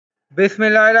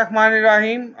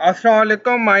Bismillahirrahmanirrahim.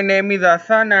 Assalamualaikum. My name is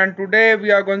Hassan and today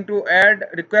we are going to add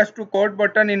request to code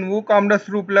button in Woocommerce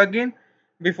plugin.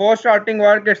 Before starting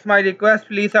work, it's my request,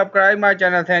 please subscribe my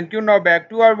channel. Thank you. Now back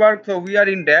to our work. So we are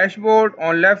in dashboard.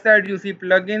 On left side you see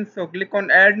plugins. So click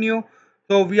on add new.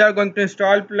 So we are going to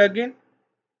install plugin.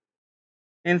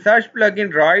 In search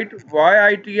plugin write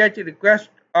YITH request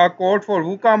a code for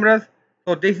Woocommerce.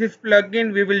 So this is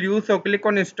plugin we will use. So click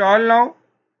on install now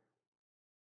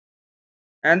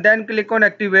and then click on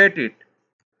activate it.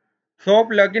 So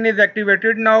plugin is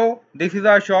activated now. This is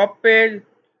our shop page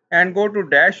and go to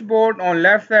dashboard. On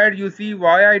left side you see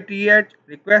YITH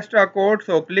request a code.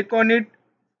 So click on it.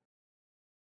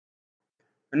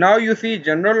 Now you see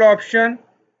general option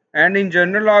and in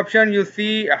general option you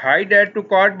see hide add to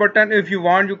cart button. If you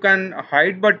want you can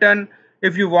hide button.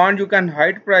 If you want you can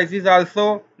hide prices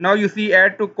also. Now you see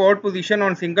add to cart position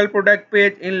on single product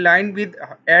page in line with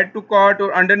add to cart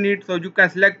or underneath. So you can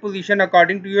select position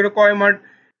according to your requirement.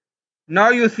 Now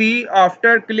you see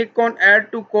after click on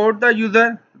add to code the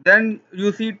user, then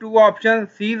you see two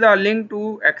options, see the link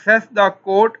to access the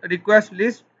code request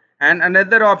list and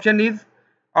another option is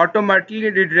automatically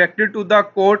redirected to the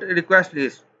code request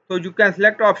list. So you can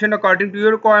select option according to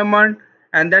your requirement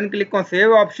and then click on save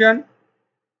option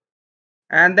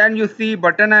and then you see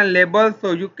button and label.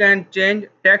 So you can change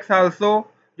text also,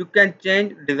 you can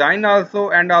change design also,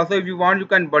 and also if you want you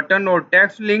can button or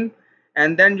text link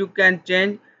and then you can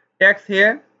change text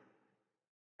here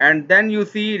and then you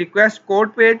see request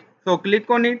code page. So click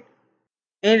on it.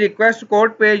 In request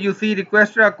code page you see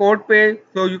request a code page,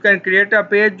 so you can create a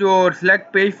page or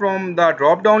select page from the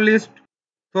drop down list.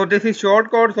 So this is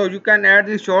shortcode, so you can add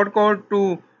this shortcode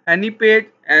to any page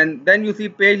and then you see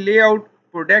page layout,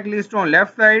 product list on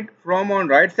left side, from on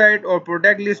right side, or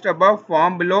product list above,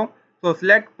 form below. So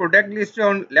select product list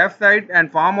on left side and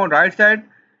form on right side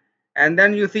and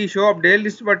then you see show update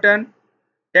list button,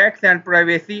 text and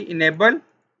privacy enable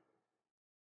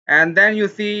and then you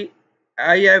see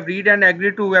I have read and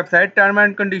agree to website term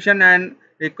and condition and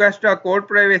request a code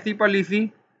privacy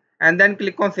policy and then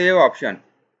click on save option.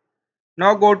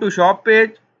 Now go to shop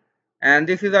page and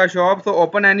this is our shop, so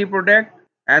open any product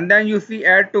and then you see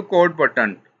add to code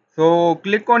button. So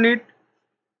click on it,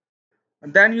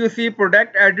 then you see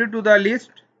product added to the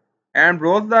list and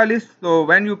browse the list. So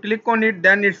when you click on it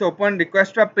then it's open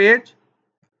request a page.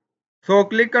 So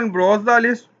click on browse the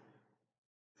list.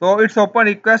 So it's open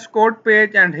request code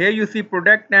page and here you see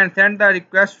product and send the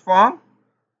request form.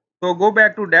 So go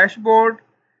back to dashboard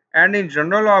and in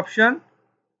general option,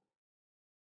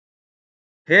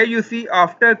 here you see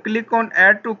after click on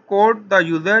add to code the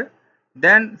user,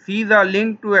 then see the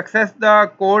link to access the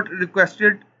code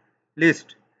requested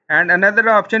list and another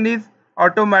option is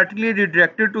automatically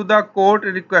redirected to the code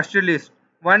requested list.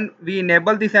 When we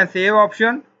enable this and save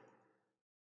option,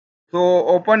 so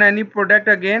open any product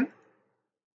again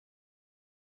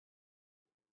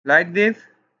like this,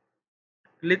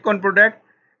 click on product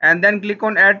and then click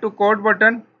on add to code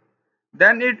button,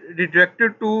 then it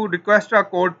redirected to request a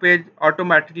code page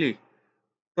automatically.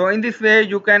 So in this way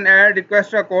you can add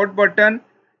request a code button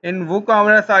in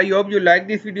WooCommerce. I hope you like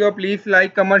this video. Please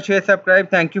like, comment, share,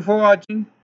 subscribe. Thank you for watching.